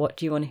about? What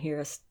do you want to hear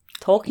us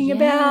talking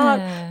about?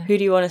 Who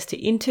do you want us to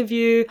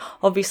interview?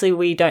 Obviously,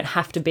 we don't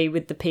have to be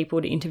with the people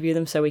to interview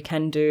them, so we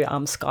can do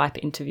Skype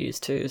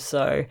interviews too.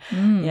 So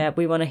yeah,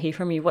 we want to hear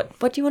from you. What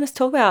do you want us to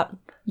talk about?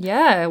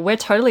 Yeah, we're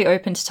totally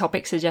open to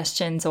topic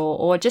suggestions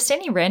or just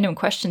any random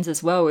questions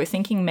as well. We're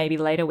thinking maybe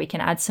later we can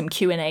add some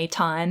Q&A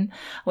time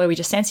where we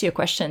just answer your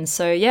questions.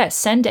 So yeah,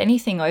 send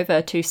anything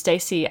over to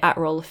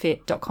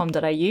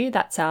stacey@rollerfit.com.au.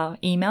 That's our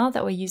email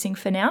that we're using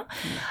for now.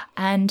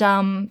 And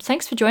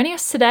thanks for joining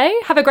us today.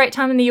 Have a great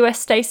time in the US,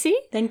 Stacey.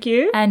 Thank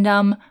you. And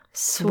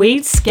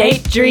Sweet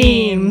skate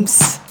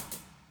dreams.